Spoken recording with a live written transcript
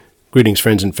Greetings,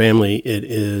 friends and family. It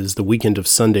is the weekend of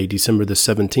Sunday, December the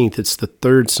 17th. It's the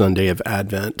third Sunday of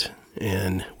Advent,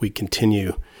 and we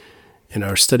continue in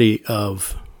our study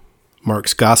of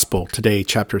Mark's Gospel. Today,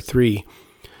 chapter 3,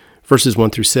 verses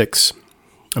 1 through 6.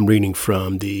 I'm reading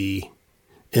from the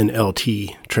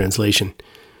NLT translation.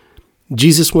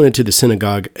 Jesus went into the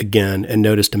synagogue again and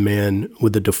noticed a man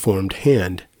with a deformed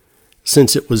hand.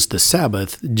 Since it was the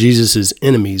Sabbath, Jesus'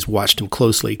 enemies watched him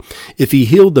closely. If he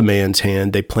healed the man's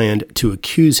hand, they planned to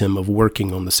accuse him of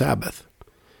working on the Sabbath.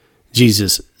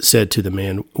 Jesus said to the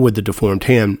man with the deformed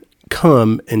hand,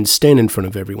 "Come and stand in front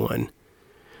of everyone."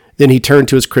 Then he turned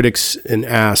to his critics and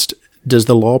asked, "Does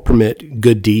the law permit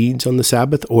good deeds on the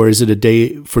Sabbath, or is it a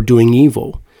day for doing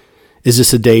evil? Is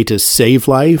this a day to save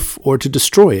life or to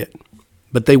destroy it?"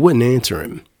 But they wouldn't answer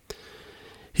him.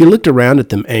 He looked around at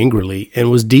them angrily and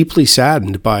was deeply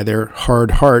saddened by their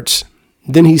hard hearts.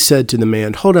 Then he said to the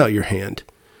man, "Hold out your hand."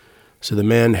 So the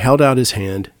man held out his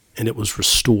hand, and it was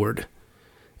restored.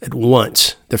 At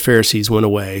once the Pharisees went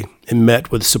away and met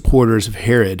with supporters of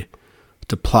Herod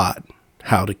to plot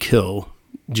how to kill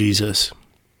Jesus.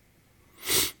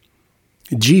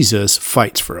 Jesus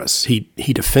fights for us. He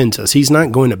defends us. He's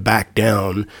not going to back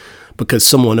down because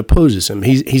someone opposes him.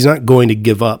 He's not going to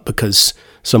give up because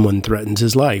someone threatens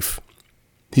his life.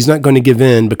 He's not going to give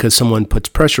in because someone puts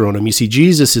pressure on him. You see,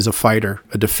 Jesus is a fighter,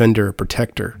 a defender, a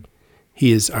protector.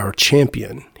 He is our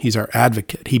champion. He's our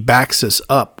advocate. He backs us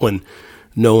up when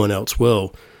no one else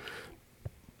will.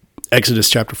 Exodus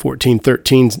chapter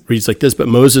 14:13 reads like this, "But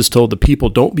Moses told the people,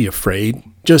 'Don't be afraid.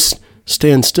 Just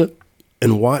stand still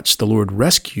and watch the Lord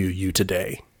rescue you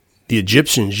today. The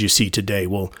Egyptians you see today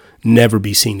will never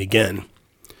be seen again.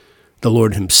 The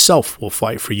Lord himself will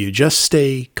fight for you. Just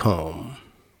stay calm.'"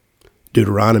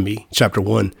 Deuteronomy chapter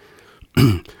 1.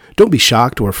 "Don't be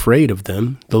shocked or afraid of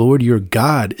them. The Lord your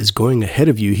God is going ahead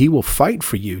of you. He will fight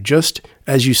for you, just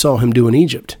as you saw him do in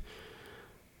Egypt."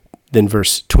 Then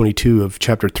verse 22 of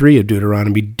chapter 3 of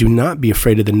Deuteronomy, "Do not be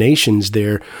afraid of the nations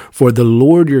there, for the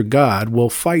Lord your God will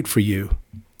fight for you."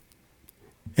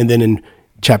 And then in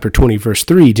chapter 20, verse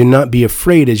 3, "Do not be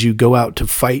afraid as you go out to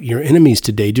fight your enemies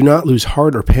today. Do not lose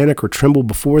heart or panic or tremble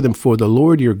before them, for the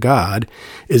Lord your God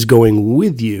is going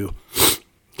with you.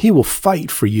 He will fight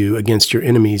for you against your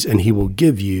enemies, and he will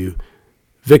give you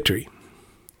victory."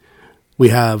 We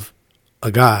have a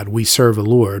God, we serve a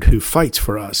Lord who fights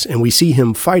for us, and we see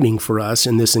him fighting for us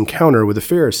in this encounter with the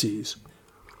Pharisees.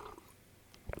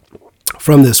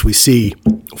 From this, we see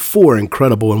four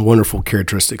incredible and wonderful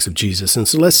characteristics of Jesus. And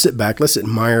so let's sit back, let's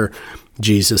admire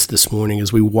Jesus this morning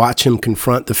as we watch him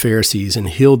confront the Pharisees and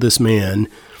heal this man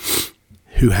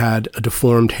who had a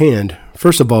deformed hand.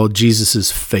 First of all,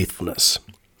 Jesus' faithfulness.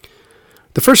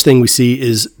 The first thing we see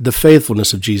is the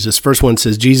faithfulness of Jesus. Verse 1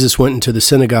 says, "Jesus went into the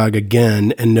synagogue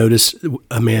again and noticed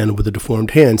a man with a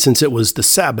deformed hand. Since it was the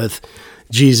Sabbath,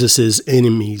 Jesus'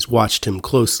 enemies watched him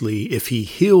closely. If he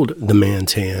healed the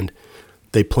man's hand,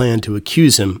 they planned to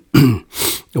accuse him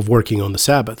of working on the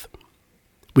Sabbath."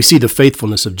 We see the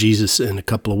faithfulness of Jesus in a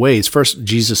couple of ways. First,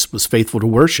 Jesus was faithful to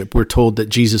worship. We're told that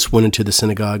Jesus went into the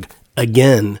synagogue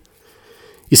again.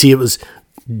 You see, it was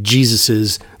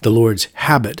the Lord's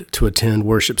habit to attend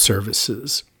worship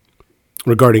services.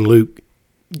 Regarding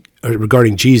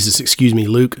Jesus,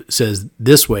 Luke says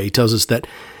this way. He tells us that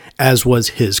as was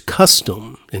his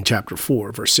custom in chapter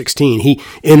 4, verse 16, he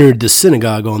entered the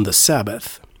synagogue on the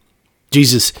Sabbath.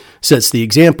 Jesus sets the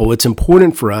example. It's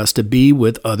important for us to be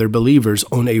with other believers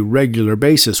on a regular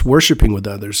basis, worshiping with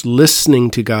others,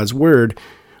 listening to God's word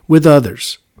with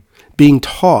others, being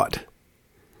taught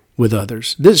with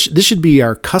others. This should be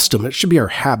our custom. It should be our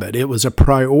habit. It was a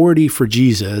priority for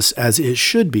Jesus, as it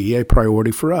should be a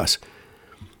priority for us.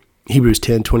 Hebrews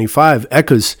 10:25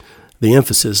 echoes the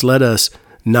emphasis. "Let us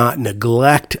not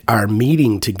neglect our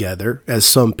meeting together, as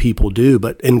some people do,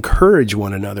 but encourage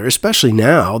one another," especially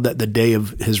now that the day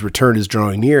of his return is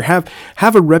drawing near.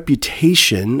 Have a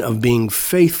reputation of being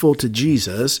faithful to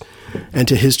Jesus and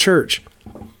to his church.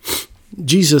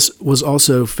 Jesus was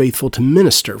also faithful to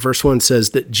minister. Verse 1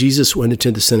 says that Jesus went into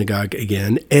the synagogue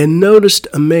again and noticed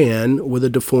a man with a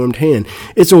deformed hand.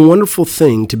 It's a wonderful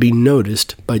thing to be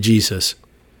noticed by Jesus.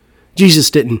 Jesus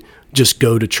didn't just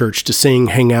go to church to sing,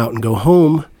 hang out, and go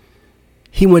home.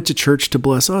 He went to church to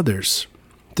bless others,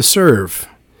 to serve.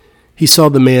 He saw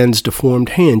the man's deformed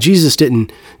hand. Jesus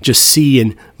didn't just see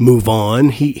and move on.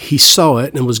 He saw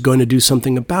it and was going to do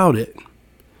something about it.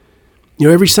 You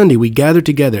know, every Sunday we gather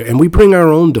together and we bring our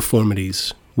own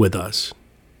deformities with us,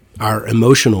 our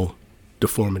emotional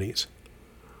deformities,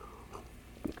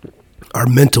 our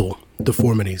mental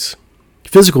deformities,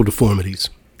 physical deformities,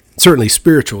 certainly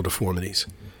spiritual deformities.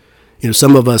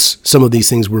 Some of these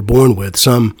things we're born with,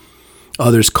 some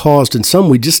others caused, and some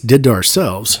we just did to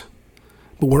ourselves.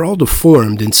 But we're all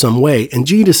deformed in some way, and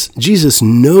Jesus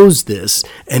knows this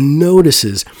and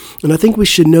notices, and I think we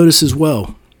should notice as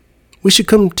well. We should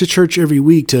come to church every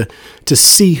week to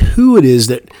see who it is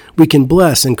that we can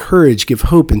bless, encourage, give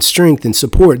hope and strength and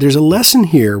support. There's a lesson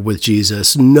here with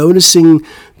Jesus, noticing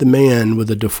the man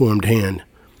with a deformed hand.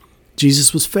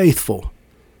 Jesus was faithful.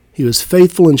 He was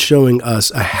faithful in showing us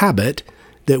a habit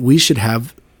that we should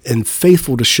have, and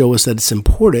faithful to show us that it's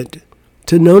important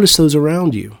to notice those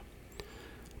around you.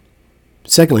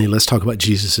 Secondly, let's talk about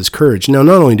Jesus' courage. Now,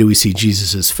 not only do we see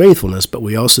Jesus' faithfulness, but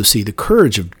we also see the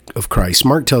courage of Christ.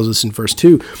 Mark tells us in verse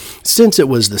 2, since it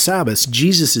was the Sabbath,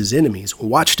 Jesus' enemies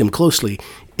watched him closely.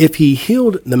 If he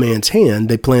healed the man's hand,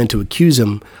 they planned to accuse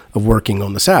him of working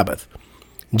on the Sabbath.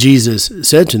 Jesus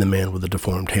said to the man with the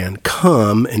deformed hand,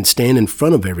 come and stand in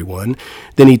front of everyone.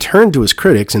 Then he turned to his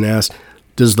critics and asked,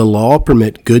 does the law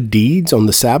permit good deeds on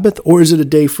the Sabbath, or is it a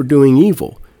day for doing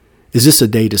evil? Is this a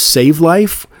day to save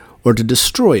life or to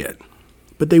destroy it?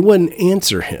 But they wouldn't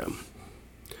answer him.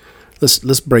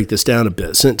 Let's break this down a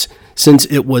bit. Since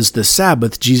it was the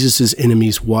Sabbath, Jesus'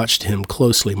 enemies watched him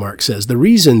closely, Mark says. The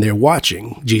reason they're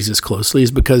watching Jesus closely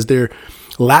is because their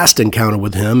last encounter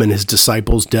with him and his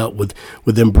disciples dealt with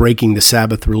them breaking the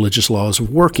Sabbath religious laws of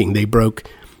working. They broke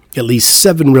at least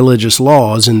 7 religious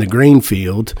laws in the grain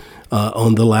field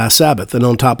on the last Sabbath. And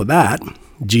on top of that,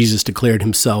 Jesus declared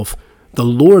himself the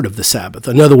Lord of the Sabbath.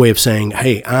 Another way of saying,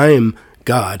 hey, I am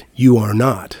God, you are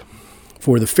not.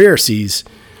 For the Pharisees,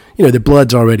 their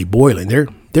blood's already boiling.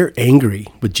 They're angry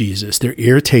with Jesus. They're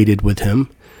irritated with him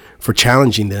for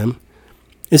challenging them.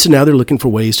 And so now they're looking for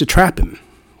ways to trap him.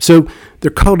 So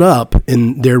they're caught up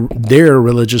in their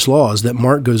religious laws that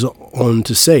Mark goes on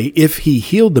to say, if he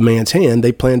healed the man's hand,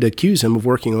 they planned to accuse him of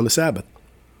working on the Sabbath.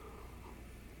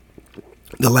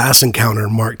 The last encounter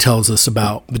Mark tells us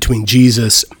about between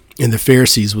Jesus and the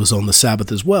Pharisees was on the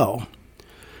Sabbath as well.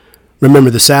 Remember,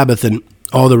 the Sabbath and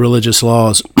all the religious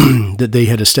laws that they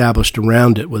had established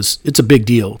around it it's a big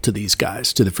deal to these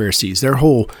guys, to the Pharisees. Their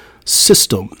whole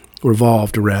system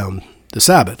revolved around the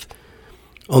Sabbath.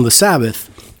 On the Sabbath,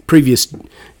 on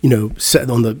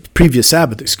the previous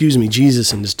Sabbath,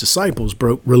 Jesus and his disciples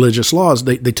broke religious laws.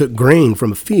 They took grain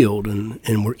from a field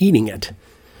and were eating it.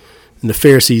 And the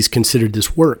Pharisees considered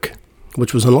this work,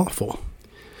 which was unlawful.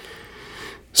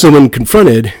 So when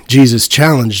confronted, Jesus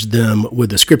challenged them with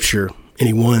the scripture, and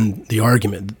he won the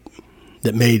argument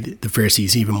that made the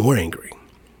Pharisees even more angry.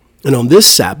 And on this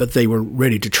Sabbath, they were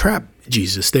ready to trap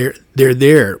Jesus. They're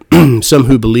there. Some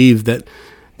who believe that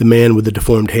the man with the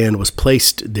deformed hand was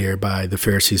placed there by the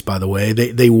Pharisees, by the way.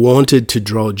 They wanted to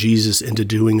draw Jesus into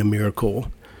doing a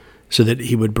miracle so that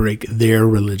he would break their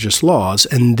religious laws,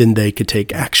 and then they could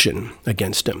take action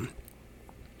against him.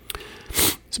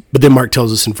 But then Mark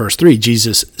tells us in verse 3,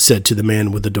 Jesus said to the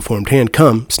man with the deformed hand,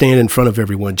 come, stand in front of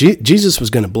everyone. Jesus was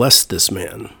going to bless this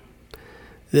man.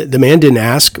 The man didn't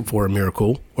ask for a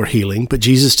miracle or healing, but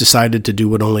Jesus decided to do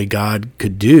what only God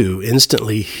could do,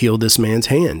 instantly heal this man's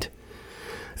hand.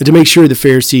 And to make sure the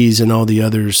Pharisees and all the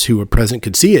others who were present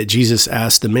could see it, Jesus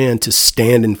asked the man to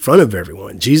stand in front of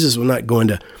everyone. Jesus was not going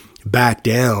to back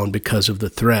down because of the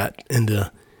threat and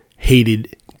the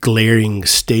hated, glaring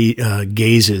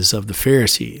gazes of the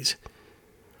Pharisees.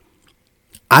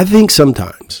 I think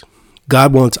sometimes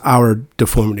God wants our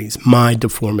deformities, my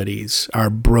deformities,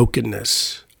 our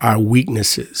brokenness, our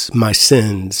weaknesses, my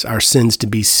sins, our sins to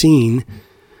be seen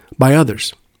by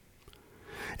others.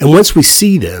 And once we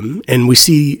see them and we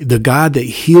see the God that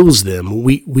heals them,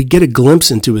 we get a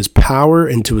glimpse into his power,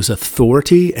 into his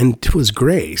authority, and to his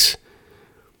grace.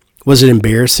 Was it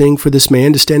embarrassing for this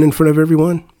man to stand in front of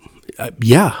everyone?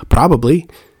 Yeah, probably.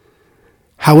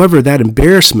 However, that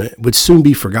embarrassment would soon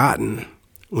be forgotten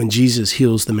when Jesus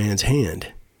heals the man's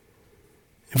hand.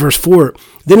 In verse 4,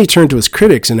 then he turned to his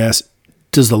critics and asked,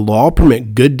 does the law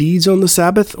permit good deeds on the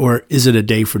Sabbath, or is it a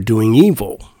day for doing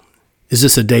evil? Is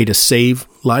this a day to save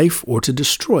life or to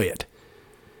destroy it?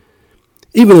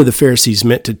 Even though the Pharisees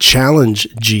meant to challenge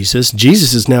Jesus,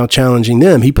 Jesus is now challenging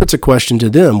them. He puts a question to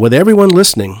them with everyone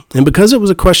listening. And because it was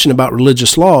a question about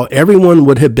religious law, everyone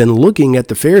would have been looking at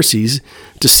the Pharisees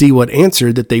to see what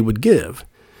answer that they would give.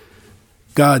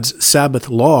 God's Sabbath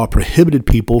law prohibited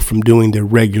people from doing their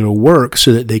regular work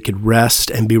so that they could rest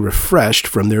and be refreshed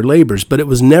from their labors. But it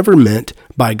was never meant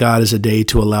by God as a day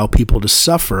to allow people to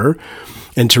suffer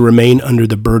and to remain under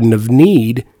the burden of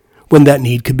need when that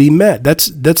need could be met.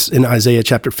 That's in Isaiah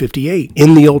chapter 58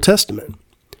 in the Old Testament.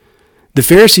 The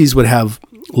Pharisees would have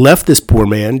left this poor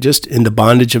man just in the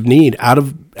bondage of need out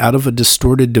of a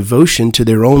distorted devotion to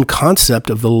their own concept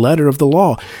of the letter of the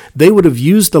law. They would have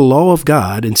used the law of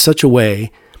God in such a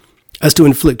way as to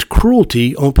inflict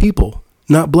cruelty on people,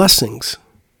 not blessings.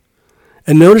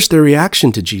 And notice their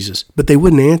reaction to Jesus, but they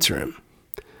wouldn't answer him.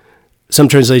 Some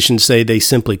translations say they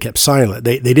simply kept silent.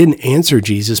 They didn't answer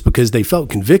Jesus because they felt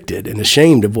convicted and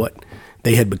ashamed of what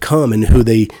they had become and who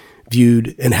they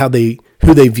viewed and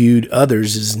who they viewed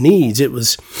others as needs. It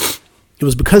was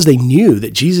because they knew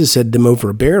that Jesus had them over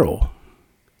a barrel.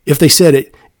 If they said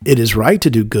it is right to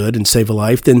do good and save a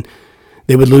life, then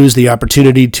they would lose the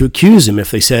opportunity to accuse him.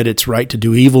 If they said it's right to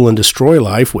do evil and destroy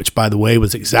life, which, by the way,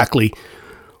 was exactly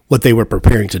what they were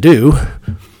preparing to do,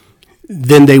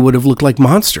 then they would have looked like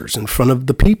monsters in front of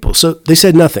the people. So they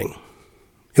said nothing.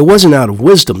 It wasn't out of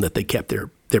wisdom that they kept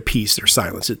their peace, their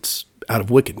silence. It's out of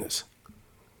wickedness.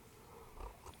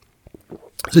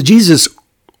 So Jesus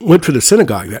went to the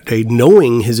synagogue that day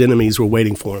knowing his enemies were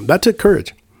waiting for him. That took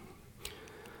courage.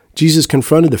 Jesus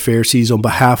confronted the Pharisees on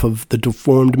behalf of the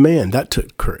deformed man. That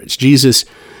took courage. Jesus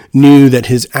knew that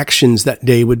his actions that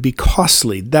day would be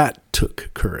costly. That took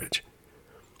courage.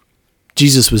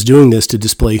 Jesus was doing this to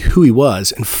display who he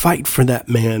was and fight for that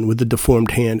man with the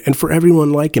deformed hand and for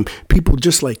everyone like him, people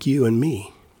just like you and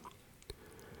me.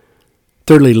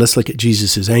 Thirdly, let's look at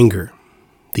Jesus' anger,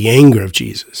 the anger of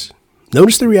Jesus.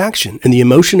 Notice the reaction and the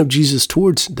emotion of Jesus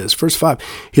towards this. Verse 5,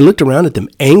 he looked around at them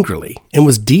angrily and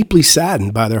was deeply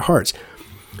saddened by their hearts.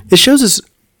 It shows us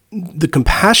the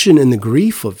compassion and the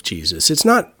grief of Jesus. It's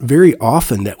not very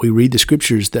often that we read the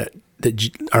scriptures that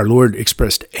our Lord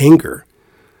expressed anger.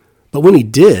 But when he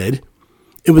did,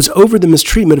 it was over the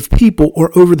mistreatment of people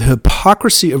or over the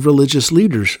hypocrisy of religious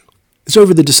leaders. It's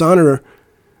over the dishonor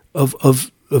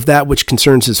of that which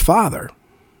concerns his Father.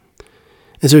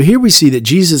 And so here we see that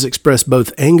Jesus expressed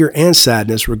both anger and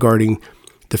sadness regarding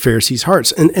the Pharisees'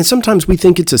 hearts. And sometimes we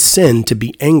think it's a sin to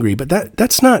be angry, but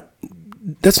that's not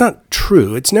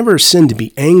true. It's never a sin to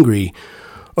be angry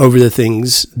over the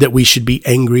things that we should be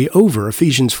angry over.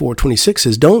 Ephesians 4:26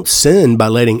 says, don't sin by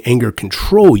letting anger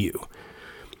control you.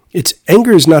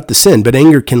 Anger is not the sin, but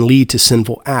anger can lead to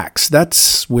sinful acts.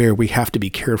 That's where we have to be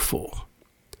careful.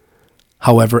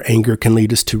 However, anger can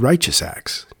lead us to righteous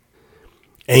acts.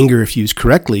 Anger, if used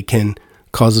correctly, can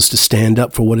cause us to stand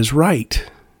up for what is right.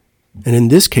 And in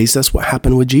this case, that's what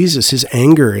happened with Jesus. His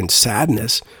anger and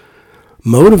sadness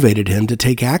motivated him to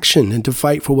take action and to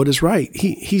fight for what is right.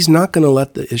 He's not going to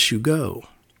let the issue go.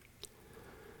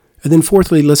 And then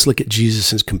fourthly, let's look at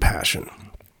Jesus' compassion.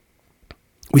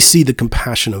 We see the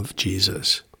compassion of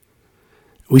Jesus.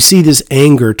 We see this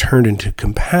anger turned into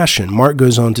compassion. Mark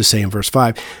goes on to say in verse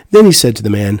 5, then he said to the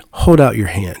man, hold out your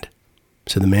hand.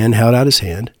 So the man held out his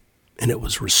hand, and it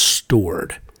was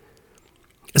restored.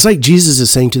 It's like Jesus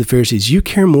is saying to the Pharisees, you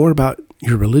care more about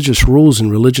your religious rules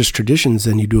and religious traditions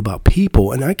than you do about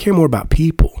people, and I care more about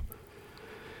people.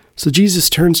 So Jesus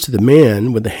turns to the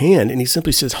man with the hand, and he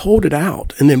simply says, hold it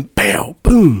out, and then bam,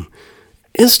 boom,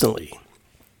 instantly,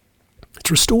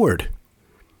 it's restored.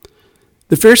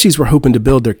 The Pharisees were hoping to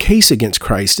build their case against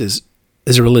Christ as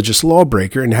a religious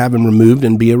lawbreaker and have him removed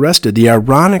and be arrested. The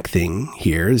ironic thing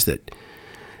here is that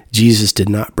Jesus did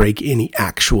not break any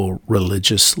actual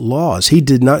religious laws. He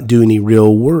did not do any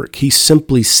real work. He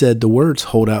simply said the words,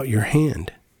 hold out your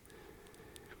hand.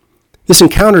 This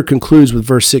encounter concludes with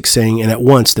verse 6 saying, and at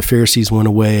once the Pharisees went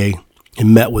away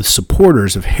and met with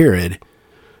supporters of Herod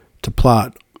to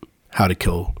plot how to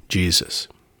kill Jesus.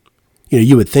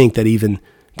 You would think that even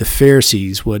the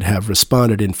Pharisees would have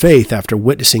responded in faith after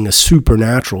witnessing a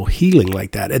supernatural healing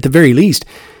like that. At the very least,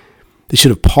 they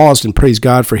should have paused and praised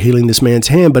God for healing this man's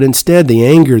hand, but instead the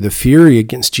anger, the fury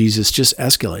against Jesus just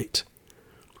escalates.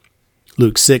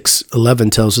 Luke 6:11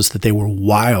 tells us that they were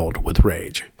wild with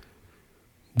rage.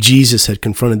 Jesus had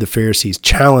confronted the Pharisees,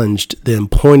 challenged them,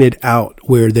 pointed out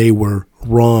where they were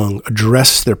wrong,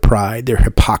 addressed their pride, their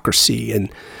hypocrisy,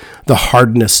 and the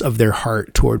hardness of their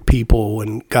heart toward people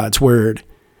and God's word.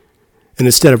 And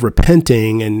instead of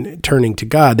repenting and turning to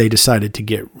God, they decided to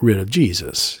get rid of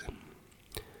Jesus.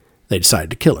 They decided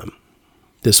to kill him.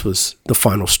 This was the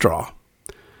final straw.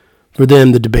 For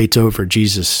them, the debate's over.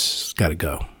 Jesus got to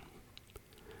go.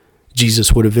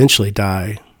 Jesus would eventually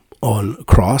die on a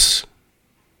cross,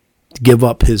 give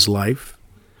up his life.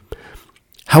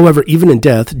 However, even in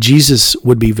death, Jesus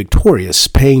would be victorious,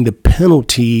 paying the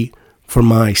penalty for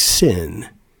my sin,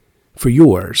 for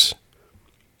yours.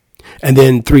 And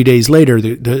then 3 days later,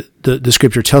 the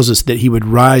scripture tells us that he would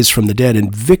rise from the dead in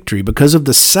victory. Because of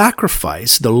the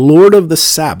sacrifice, the Lord of the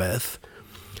Sabbath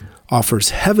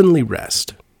offers heavenly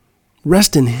rest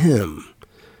in him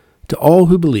to all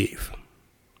who believe.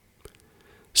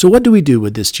 So what do we do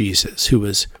with this Jesus who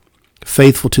was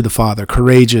faithful to the Father,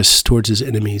 courageous towards his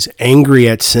enemies, angry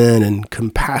at sin, and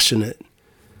compassionate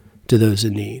to those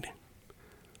in need?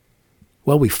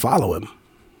 Well, we follow him,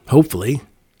 hopefully.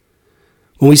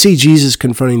 When we see Jesus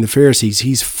confronting the Pharisees,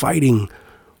 he's fighting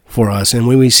for us. And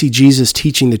when we see Jesus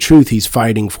teaching the truth, he's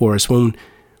fighting for us. When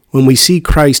we see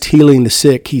Christ healing the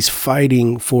sick, he's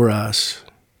fighting for us.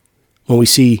 When we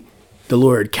see the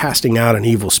Lord casting out an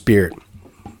evil spirit,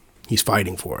 he's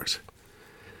fighting for us.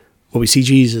 When we see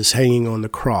Jesus hanging on the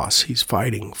cross, he's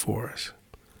fighting for us.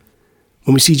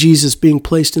 When we see Jesus being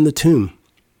placed in the tomb,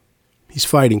 he's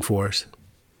fighting for us.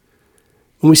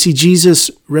 When we see Jesus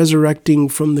resurrecting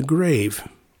from the grave,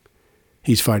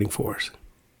 he's fighting for us.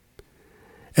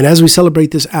 And as we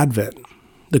celebrate this Advent,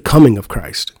 the coming of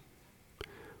Christ,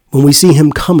 when we see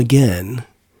him come again,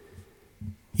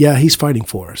 yeah, he's fighting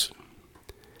for us.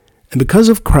 And because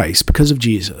of Christ, because of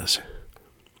Jesus,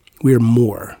 we are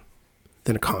more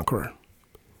than a conqueror.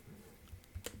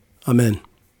 Amen.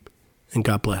 And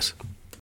God bless.